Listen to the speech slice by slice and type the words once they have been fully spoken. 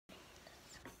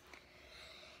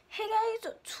Hey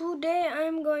guys, today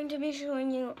I'm going to be showing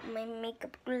you my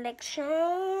makeup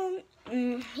collection.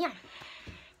 Yeah.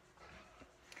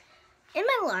 In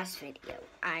my last video,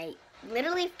 I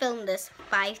literally filmed this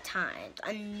 5 times.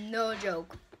 No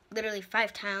joke. Literally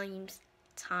 5 times.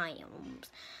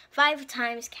 5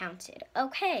 times counted.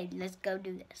 Okay, let's go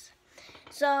do this.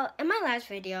 So, in my last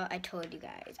video, I told you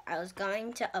guys I was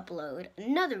going to upload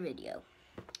another video.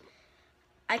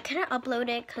 I couldn't upload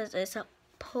it because it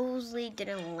supposedly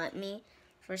didn't let me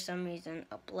for some reason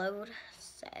upload,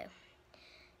 so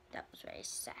that was very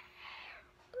sad.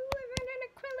 Ooh, I ran an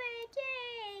acrylic,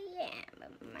 yay,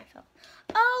 yeah, my fault.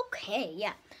 Okay,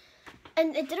 yeah,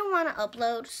 and it didn't want to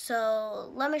upload,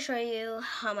 so let me show you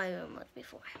how my room was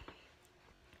before.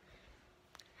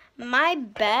 My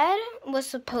bed was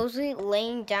supposedly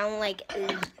laying down like,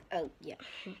 oh yeah,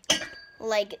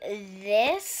 like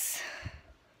this,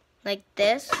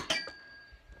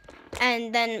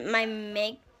 and then my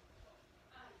makeup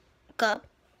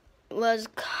was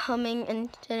coming and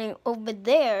sitting over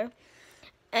there,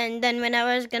 and then when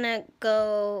I was gonna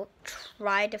go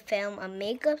try to film a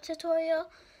makeup tutorial,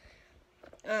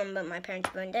 but my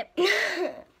parents ruined it.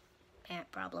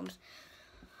 Parent problems.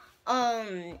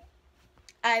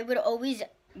 I would always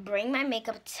bring my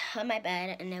makeup to my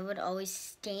bed, and it would always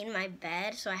stain my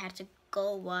bed, so I had to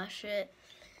go wash it.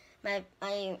 My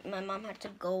mom had to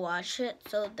go wash it.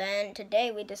 So then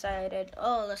today we decided,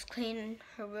 oh, let's clean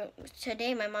her room.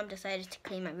 Today my mom decided to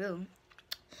clean my room.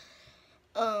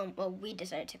 Well, we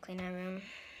decided to clean our room.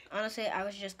 Honestly, I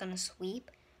was just gonna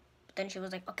sweep, but then she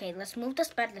was like, okay, let's move this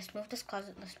bed, let's move this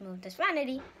closet, let's move this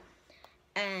vanity.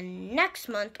 And next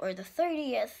month, or the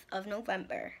 30th of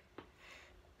November,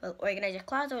 we'll organize your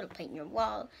closet, we'll paint your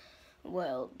wall,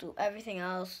 we'll do everything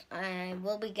else. I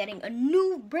will be getting a brand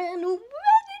new vanity.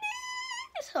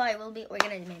 So I will be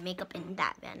organizing my makeup in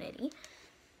that vanity.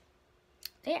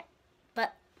 So yeah,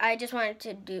 but I just wanted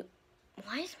to do,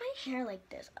 why is my hair like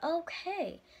this?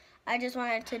 Okay, I just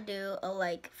wanted to do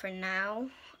for now,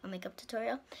 a makeup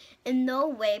tutorial. In no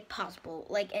way possible,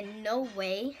 in no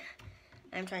way,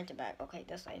 I'm trying to bag. Okay,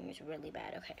 this lighting is really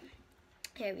bad. Okay,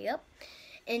 here we go.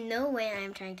 In no way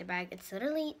I'm trying to bag. It's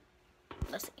literally,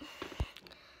 let's see.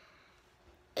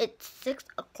 It's 6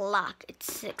 o'clock.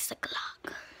 It's 6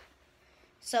 o'clock.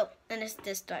 So, and it's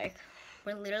this dark.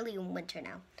 We're literally in winter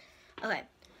now. Okay,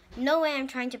 no way I'm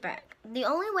trying to brag. The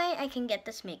only way I can get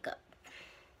this makeup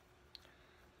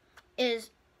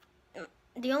is,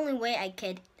 the only way I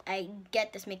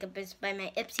get this makeup is by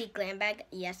my Ipsy Glam Bag.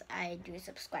 Yes, I do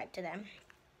subscribe to them.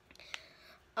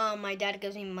 My dad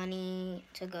gives me money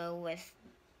to go with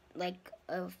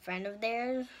a friend of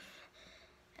theirs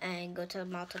and go to the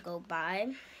mall to go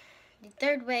buy. The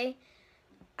third way,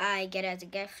 I get it as a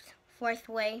gift. Fourth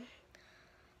way,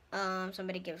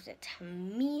 somebody gives it to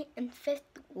me. And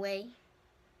fifth way,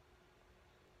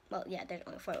 well, yeah, there's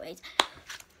only 4 ways.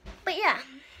 But yeah,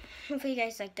 hopefully you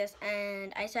guys like this.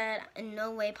 And I said in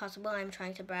no way possible I'm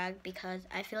trying to brag, because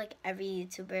I feel like every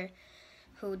YouTuber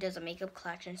who does a makeup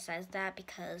collection says that,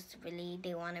 because really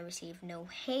they want to receive no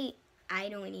hate. I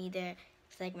don't either.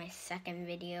 It's like my second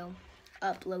video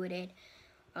uploaded,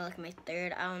 or like my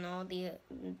third. I don't know,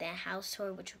 the house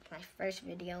tour, which was my first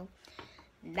video.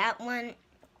 That one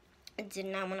I did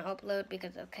not want to upload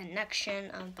because of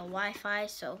connection of the Wi-Fi,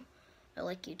 so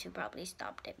YouTube probably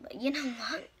stopped it. But you know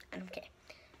what? I don't care.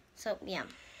 So yeah,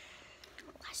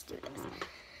 let's do this.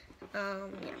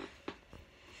 Yeah.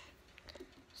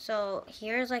 So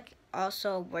here's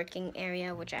also a working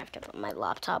area, which I have to put my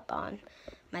laptop on,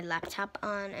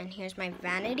 and here's my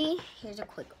vanity. Here's a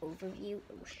quick overview.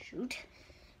 Oh shoot.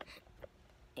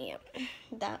 Yeah,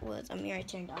 that was a mirror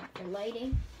turned off for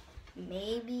lighting.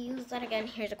 Maybe use that again.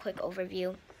 Here's a quick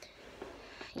overview.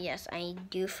 Yes, I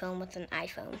do film with an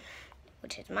iPhone,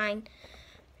 which is mine.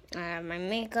 I have my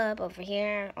makeup over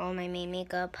here, all my main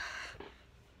makeup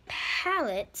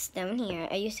palettes down here.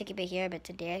 I used to keep it here, but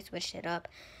today I switched it up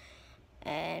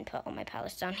and put all my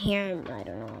palettes down here. I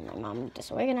don't know, my mom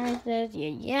disorganized this.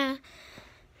 Yeah.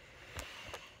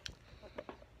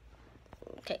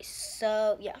 Okay,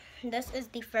 so yeah, this is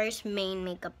the first main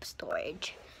makeup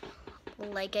storage.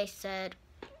 Like I said,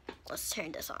 let's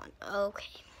turn this on.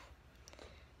 Okay,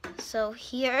 so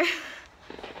here,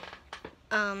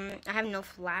 I have no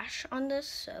flash on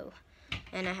this,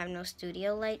 and I have no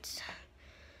studio lights.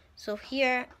 So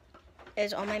here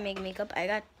is all my makeup. I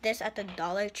got this at the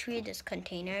Dollar Tree, this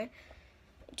container.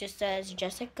 It just says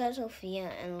Jessica, Sophia,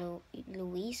 and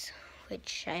Luis,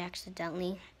 which I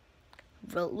accidentally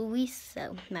wrote Luis,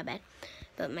 so my bad.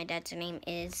 But my dad's name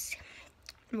is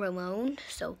Ramon,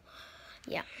 so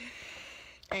yeah.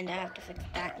 And I have to fix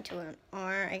that into an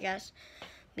R, I guess.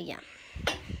 But yeah.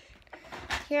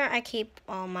 here I keep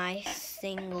all my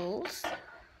singles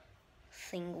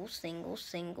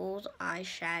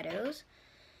eyeshadows.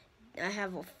 I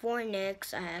have 4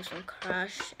 NYX, I have some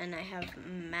Crush, and I have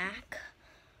MAC,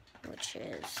 which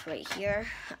is right here.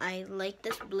 I like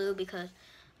this blue because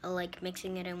I like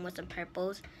mixing it in with the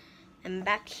purples. And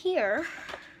back here,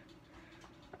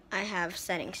 I have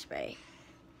setting spray,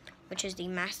 which is the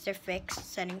Master Fix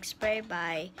setting spray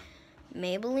by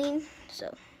Maybelline.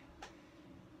 So,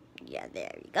 yeah,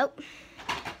 there you go.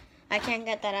 I can't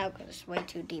get that out because it's way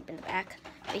too deep in the back.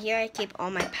 But here I keep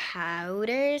all my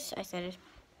powders. I said it's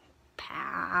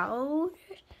powders.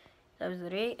 I was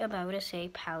literally about to say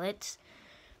palettes.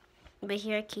 But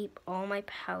here I keep all my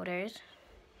powders.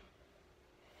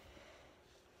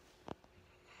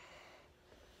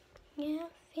 Yeah,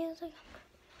 feels like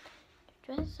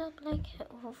I'm dressed up like it.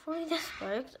 Hopefully this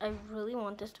works. I really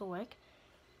want this to work.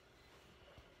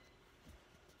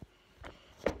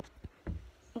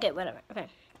 Okay, whatever. Okay.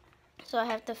 So I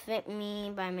have the Fit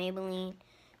Me by Maybelline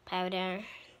powder.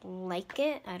 Like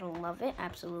it. I don't love it.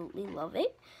 Absolutely love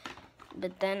it.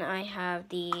 But then I have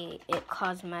the It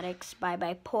Cosmetics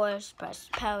by Pores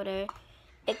pressed powder.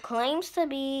 It claims to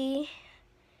be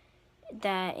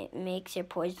that it makes your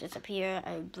pores disappear.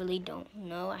 I really don't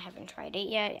know. I haven't tried it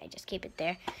yet. I just keep it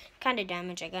there. Kind of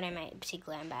damaged. I got it in my Ipsy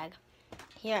Glam bag.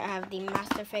 Here I have the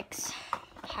Master Fix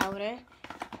powder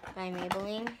by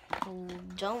Maybelline.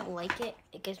 Don't like it.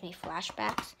 It gives me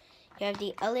flashbacks. You have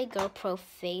the LA Girl Pro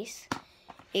Face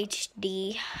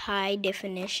HD High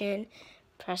Definition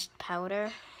Pressed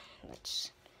Powder.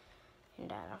 Let's turn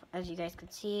that off. As you guys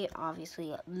can see,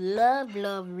 obviously love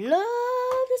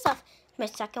this stuff. It's my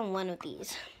second one of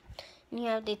these. And you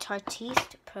have the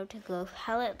Tartiste Pro to Glow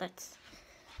palette. Let's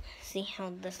see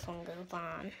how this one goes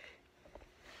on.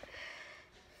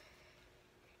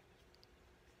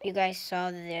 You guys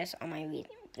saw this on my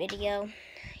video.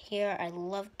 Here, I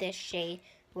love this shade.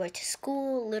 Wear to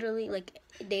school, literally, like,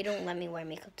 they don't let me wear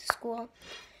makeup to school.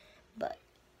 But,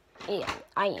 yeah,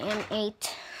 I am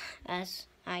 8, as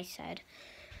I said.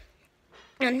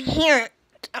 And here,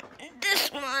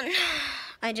 this one,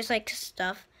 I just like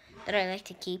stuff that I like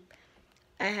to keep.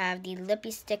 I have the Lippy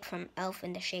Stick from e.l.f.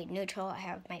 in the shade Neutral. I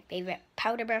have my favorite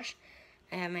powder brush.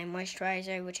 I have my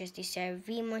moisturizer, which is the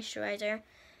CeraVe moisturizer.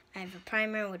 I have a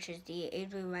primer, which is the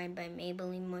Avery Ride by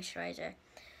Maybelline moisturizer.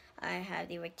 I have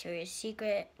the Victoria's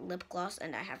Secret lip gloss,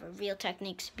 and I have a Real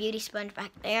Techniques beauty sponge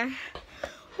back there.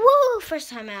 Woo! First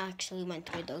time I actually went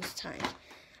through those times.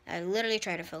 I literally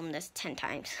tried to film this 10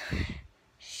 times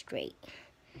straight.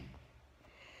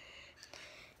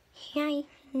 Here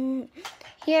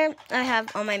I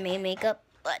have all my main makeup.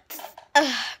 Let's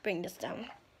bring this down.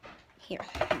 Here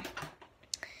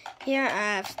I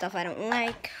have stuff I don't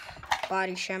like.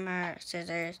 Body shimmer,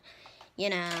 scissors, you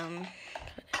know,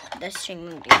 this thing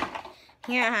will do.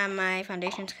 Here I have my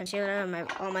foundations, concealer,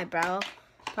 all my brow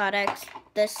products.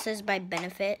 This is by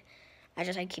Benefit. I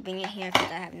just like keeping it here because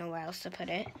I have nowhere else to put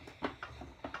it.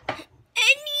 And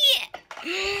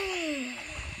yeah.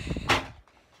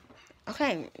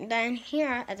 Okay, then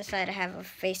here at the side I have a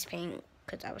face paint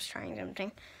because I was trying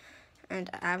something. And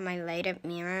I have my light up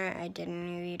mirror. I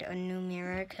didn't need a new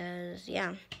mirror because,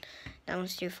 yeah, that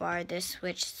one's too far. This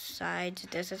switched sides.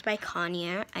 This is by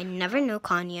Conair. I never knew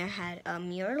Conair had a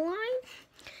mirror line.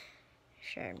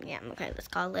 Sure, yeah, okay, let's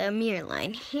call it a mirror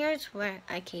line. Here's where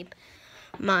I keep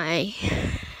my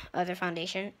other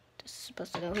foundation. This is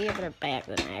supposed to go here, but I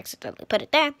accidentally put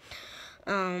it there.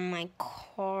 My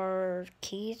car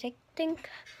keys, I think.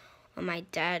 My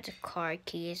dad's car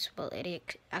keys. Well,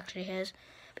 it actually has.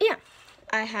 But yeah,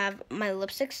 I have my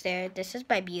lipsticks there. This is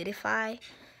by Beautify.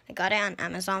 I got it on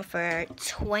Amazon for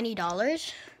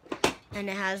 $20. And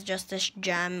it has just this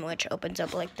gem, which opens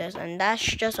up like this. And that's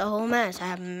just a whole mess. I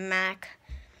have MAC.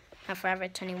 I have Forever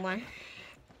 21.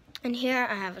 And here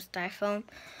I have a styrofoam.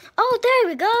 Oh, there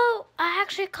we go. I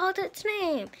actually called its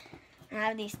name. I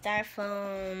have the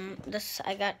styrofoam.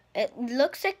 It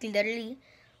looks like literally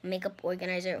a makeup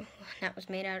organizer that was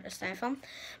made out of styrofoam.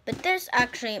 But this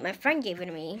actually, my friend gave it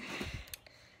to me.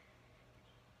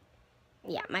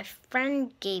 Yeah, my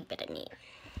friend gave it to me.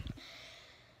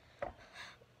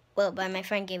 Well, but my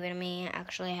friend gave it to me.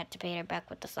 Actually, I had to pay her back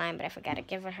with the slime, but I forgot to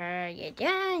give it her.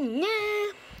 Yeah.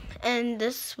 And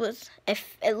this was,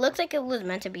 if it looks like it was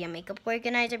meant to be a makeup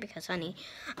organizer because, honey,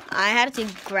 I had to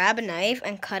grab a knife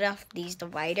and cut off these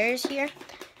dividers here.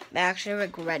 I actually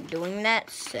regret doing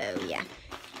that, so yeah.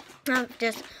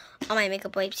 Just all my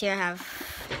makeup wipes here. I have